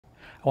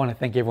I want to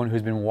thank everyone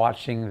who's been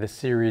watching the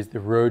series,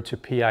 The Road to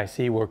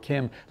PIC, where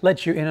Kim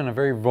lets you in on a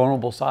very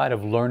vulnerable side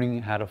of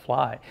learning how to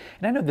fly.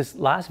 And I know this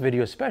last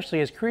video especially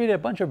has created a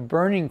bunch of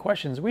burning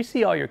questions. We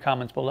see all your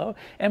comments below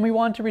and we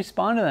want to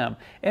respond to them.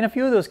 And a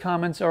few of those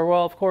comments are,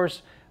 well, of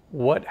course,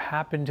 what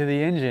happened to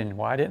the engine?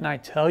 Why didn't I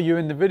tell you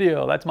in the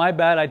video? That's my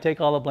bad. I take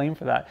all the blame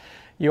for that.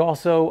 You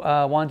also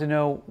want to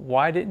know,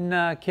 why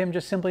didn't Kim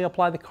just simply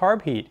apply the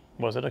carb heat?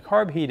 Was it a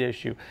carb heat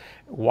issue?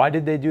 Why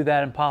did they do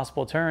that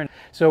impossible turn?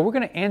 So we're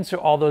going to answer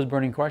all those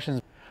burning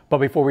questions. But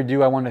before we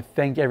do, I want to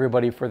thank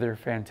everybody for their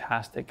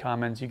fantastic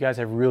comments. You guys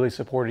have really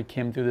supported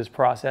Kim through this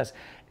process,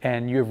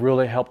 and you have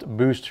really helped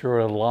boost her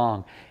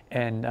along.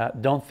 And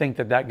don't think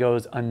that that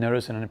goes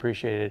unnoticed and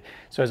unappreciated.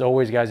 So as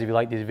always, guys, if you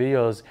like these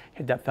videos,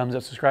 hit that thumbs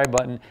up, subscribe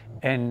button,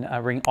 and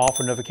ring all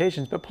for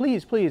notifications. But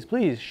please, please,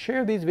 please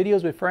share these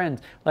videos with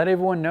friends. Let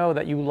everyone know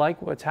that you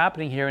like what's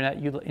happening here and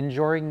that you're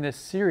enjoying this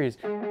series.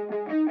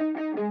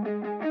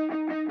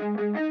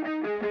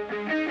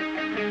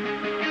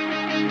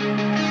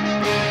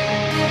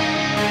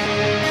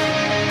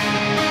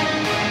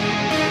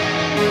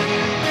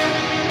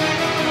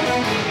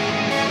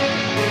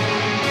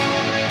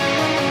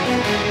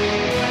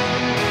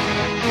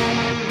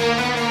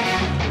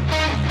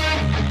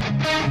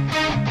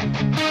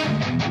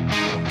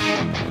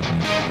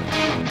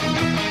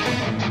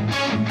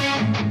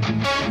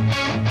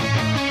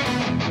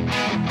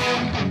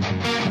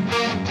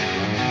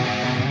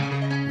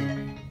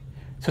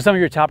 So some of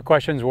your top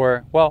questions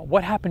were, well,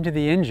 what happened to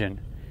the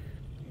engine?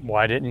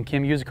 Why didn't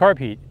Kim use a carb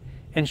heat?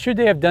 And should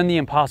they have done the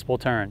impossible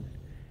turn?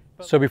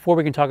 So before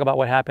we can talk about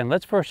what happened,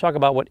 let's first talk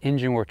about what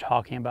engine we're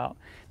talking about.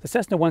 The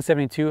Cessna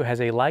 172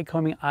 has a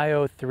Lycoming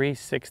IO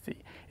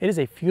 360. It is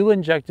a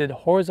fuel-injected,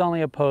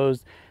 horizontally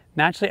opposed,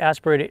 naturally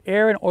aspirated,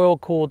 air and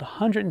oil-cooled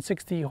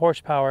 160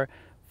 horsepower,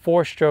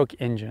 4-stroke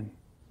engine.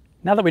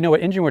 Now that we know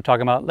what engine we're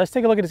talking about, let's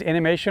take a look at this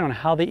animation on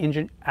how the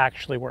engine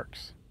actually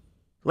works.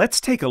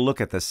 Let's take a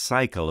look at the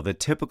cycle of a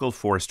typical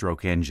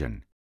 4-stroke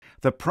engine.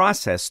 The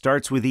process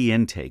starts with the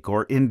intake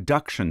or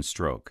induction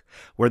stroke,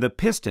 where the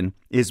piston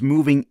is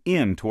moving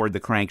in toward the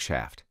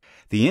crankshaft.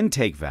 The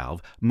intake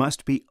valve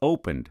must be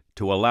opened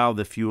to allow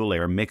the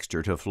fuel-air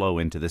mixture to flow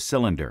into the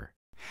cylinder.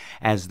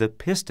 As the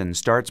piston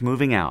starts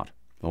moving out,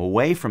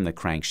 away from the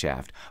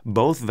crankshaft,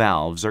 both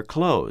valves are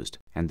closed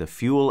and the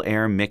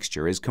fuel-air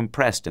mixture is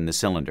compressed in the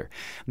cylinder.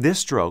 This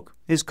stroke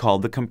is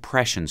called the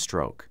compression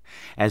stroke.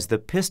 As the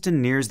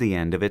piston nears the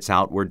end of its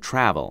outward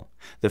travel,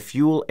 the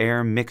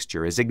fuel-air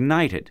mixture is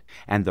ignited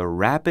and the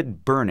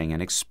rapid burning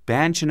and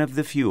expansion of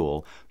the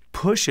fuel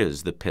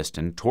pushes the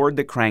piston toward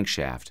the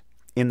crankshaft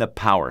in the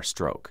power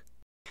stroke.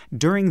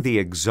 During the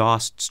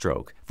exhaust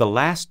stroke, the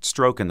last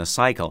stroke in the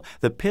cycle,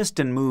 the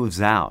piston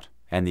moves out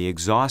and the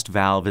exhaust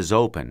valve is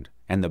opened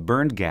and the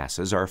burned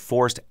gases are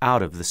forced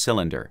out of the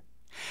cylinder.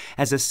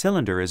 As a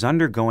cylinder is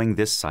undergoing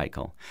this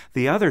cycle,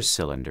 the other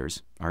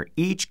cylinders are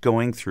each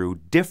going through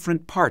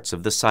different parts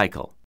of the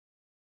cycle.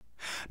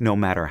 No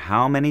matter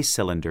how many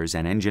cylinders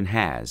an engine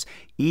has,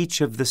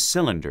 each of the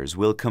cylinders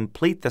will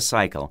complete the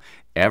cycle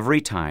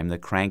every time the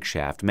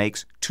crankshaft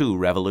makes 2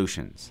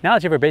 revolutions. Now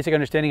that you have a basic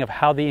understanding of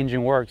how the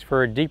engine works,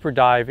 for a deeper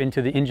dive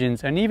into the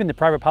engines and even the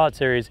Private Pilot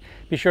series,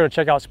 be sure to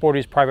check out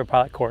Sporty's Private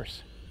Pilot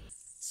course.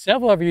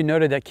 Several of you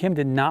noted that Kim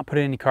did not put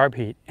in any carb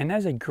heat, and that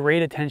is a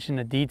great attention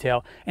to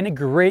detail and a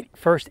great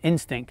first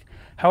instinct.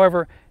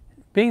 However,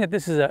 being that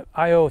this is a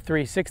IO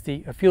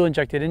 360, a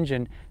fuel-injected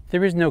engine,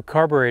 there is no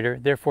carburetor,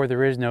 therefore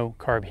there is no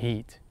carb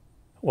heat.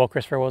 Well,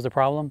 Christopher, what was the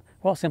problem?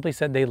 Well, simply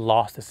said they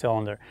lost a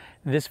cylinder.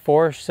 This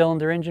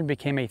 4-cylinder engine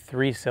became a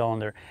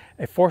 3-cylinder.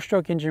 A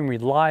 4-stroke engine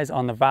relies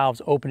on the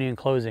valves opening and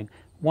closing.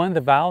 One of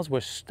the valves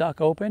was stuck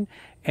open,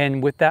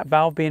 and with that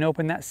valve being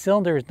open, that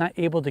cylinder is not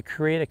able to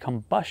create a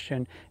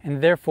combustion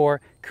and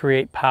therefore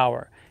create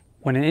power.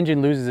 When an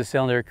engine loses a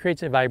cylinder, it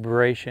creates a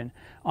vibration.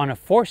 On a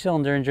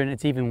 4-cylinder engine,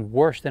 it's even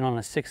worse than on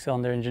a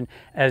 6-cylinder engine,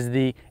 as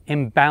the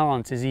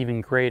imbalance is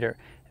even greater.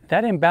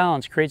 That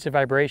imbalance creates a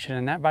vibration,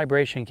 and that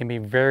vibration can be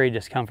very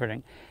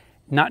discomforting.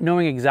 Not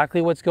knowing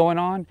exactly what's going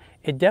on,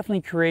 it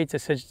definitely creates a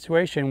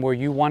situation where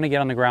you want to get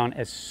on the ground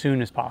as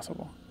soon as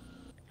possible.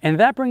 And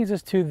that brings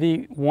us to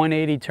the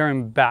 180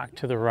 turn back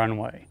to the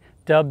runway,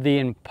 dubbed the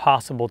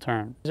impossible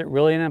turn. Is it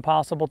really an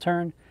impossible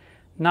turn?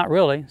 Not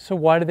really. So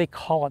why do they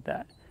call it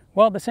that?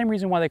 Well, the same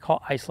reason why they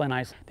call Iceland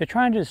Iceland. They're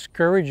trying to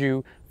discourage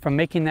you from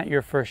making that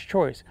your first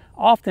choice.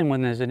 Often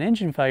when there's an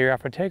engine failure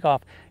after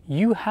takeoff,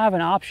 you have an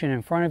option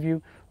in front of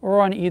you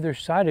or on either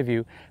side of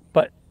you.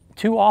 But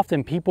too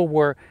often people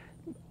were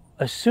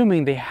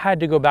assuming they had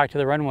to go back to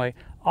the runway,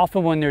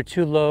 often when they're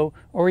too low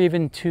or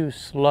even too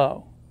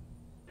slow.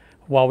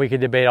 While we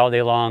could debate all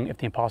day long if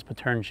the impossible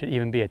turn should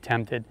even be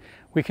attempted,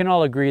 we can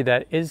all agree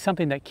that it is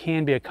something that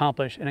can be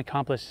accomplished and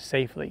accomplished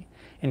safely.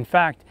 In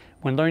fact,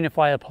 when learning to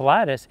fly a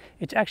Pilatus,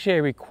 it's actually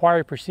a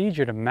required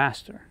procedure to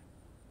master.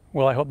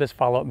 Well, I hope this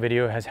follow-up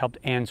video has helped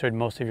answer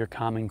most of your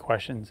common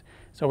questions.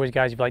 So always,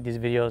 guys, if you like these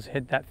videos,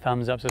 hit that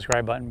thumbs up,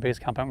 subscribe button. Biggest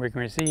compliment we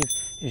can receive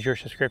is your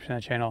subscription to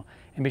the channel.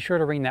 And be sure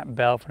to ring that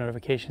bell for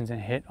notifications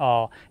and hit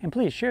all. And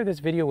please share this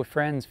video with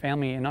friends,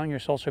 family, and on your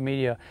social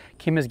media.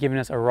 Kim has given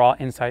us a raw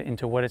insight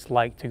into what it's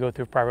like to go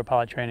through private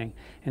pilot training.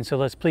 And so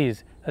let's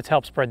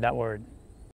help spread that word.